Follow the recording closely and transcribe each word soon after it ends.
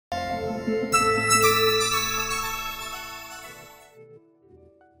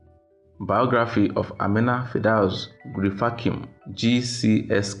Biography of Amina Firdaus Gurib-Fakim,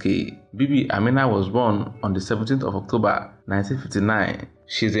 GCSK. Bibi Amina was born on the 17th of October 1959.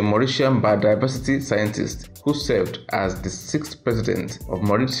 She is a Mauritian biodiversity scientist who served as the 6th President of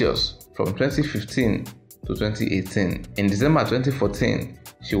Mauritius from 2015 to 2018. In December 2014,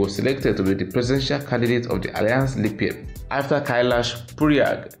 she was selected to be the presidential candidate of the Alliance Lipip. After Kailash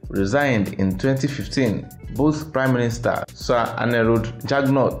Puriag resigned in 2015, both Prime Minister Sir Anirudh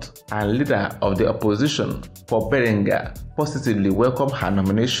Jagnnath and leader of the opposition Paul Berenga positively welcomed her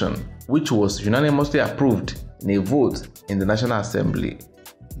nomination, which was unanimously approved in a vote in the National Assembly.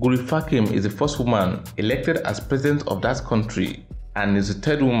 Gurib-Fakim is the first woman elected as president of that country and is the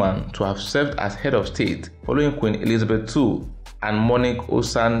third woman to have served as head of state following Queen Elizabeth II and Monique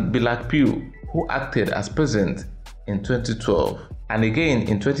Osan Bilakpiu, who acted as president in 2012, and again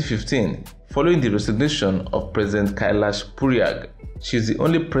in 2015 following the resignation of President Kailash Puriag. She is the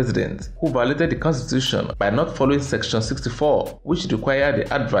only president who violated the constitution by not following Section 64, which required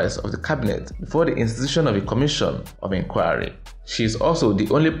the advice of the cabinet before the institution of a commission of inquiry. She is also the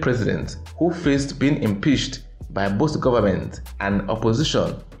only president who faced being impeached by both the government and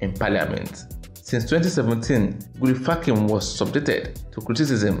opposition in parliament. Since 2017, Gurib-Fakim was subjected to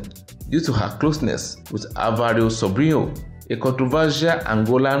criticism due to her closeness with Álvaro Sobrinho, a controversial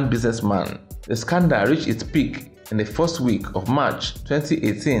Angolan businessman. The scandal reached its peak in the first week of March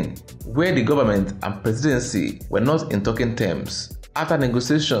 2018, where the government and presidency were not in talking terms. After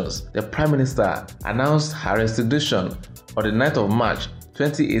negotiations, the Prime Minister announced her resignation on the 9th of March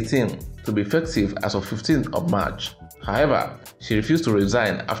 2018 to be effective as of 15th of March. However, she refused to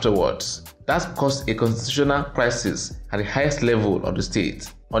resign afterwards. That caused a constitutional crisis at the highest level of the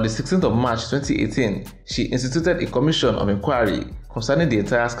state. On the 16th of March 2018, she instituted a commission of inquiry concerning the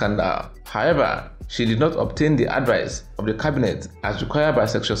entire scandal. However, she did not obtain the advice of the cabinet as required by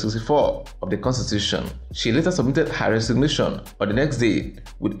Section 64 of the Constitution. She later submitted her resignation on the next day,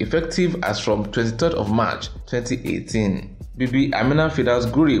 with effective as from 23rd of March 2018. Bibi Amina Firdaus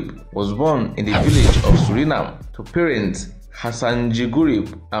Gurib was born in the village of Suriname to parents Hassanji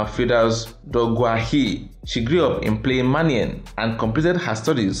Gurib and Firdaus Dogwahi. She grew up in Plain Manian and completed her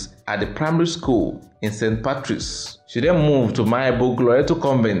studies at the primary school in St. Patrick's. She then moved to Maibog Loreto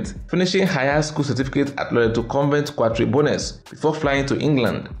Convent, finishing higher school certificate at Loreto Convent Quatrebones before flying to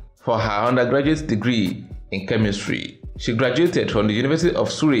England for her undergraduate degree in chemistry. She graduated from the University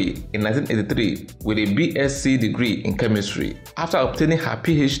of Surrey in 1983 with a BSc degree in chemistry. After obtaining her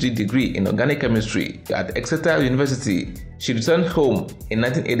PhD degree in organic chemistry at Exeter University, she returned home in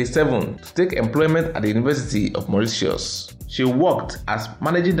 1987 to take employment at the University of Mauritius. She worked as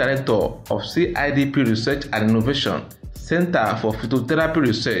Managing Director of CIDP Research and Innovation, Center for Phytotherapy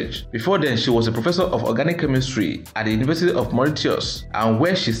Research. Before then, she was a professor of organic chemistry at the University of Mauritius, and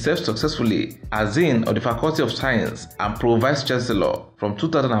where she served successfully as Dean of the Faculty of Science and Pro-Vice Chancellor from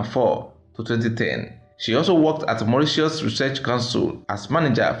 2004 to 2010. She also worked at the Mauritius Research Council as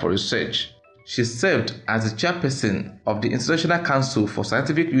Manager for Research. She served as the chairperson of the International Council for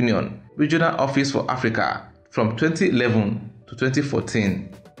Scientific Union Regional Office for Africa from 2011 to 2014.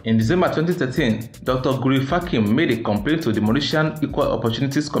 In December 2013, Dr. Gurib-Fakim made a complaint to the Mauritian Equal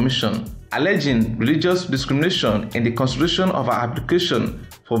Opportunities Commission, alleging religious discrimination in the consideration of her application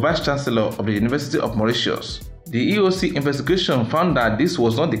for Vice Chancellor of the University of Mauritius. The EOC investigation found that this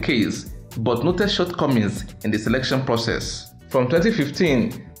was not the case, but noted shortcomings in the selection process. From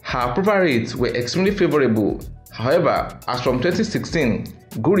 2015, her approval rates were extremely favorable. However, as from 2016,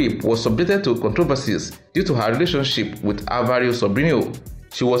 Gurib was subjected to controversies due to her relationship with Álvaro Sobrinho.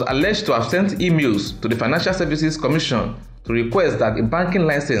 She was alleged to have sent emails to the Financial Services Commission to request that a banking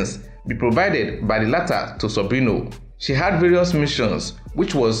license be provided by the latter to Sobrinho. She had various missions,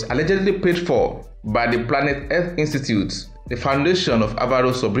 which was allegedly paid for by the Planet Earth Institute, the foundation of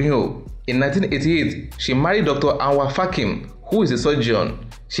Álvaro Sobrinho. In 1988, she married Dr. Anwar Fakim, who is a surgeon.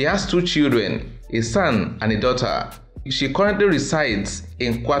 She has 2 children, a son and a daughter. She currently resides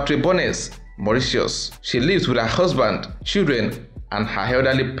in Quatrebones, Mauritius. She lives with her husband, children, and her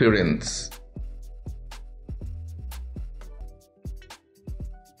elderly parents.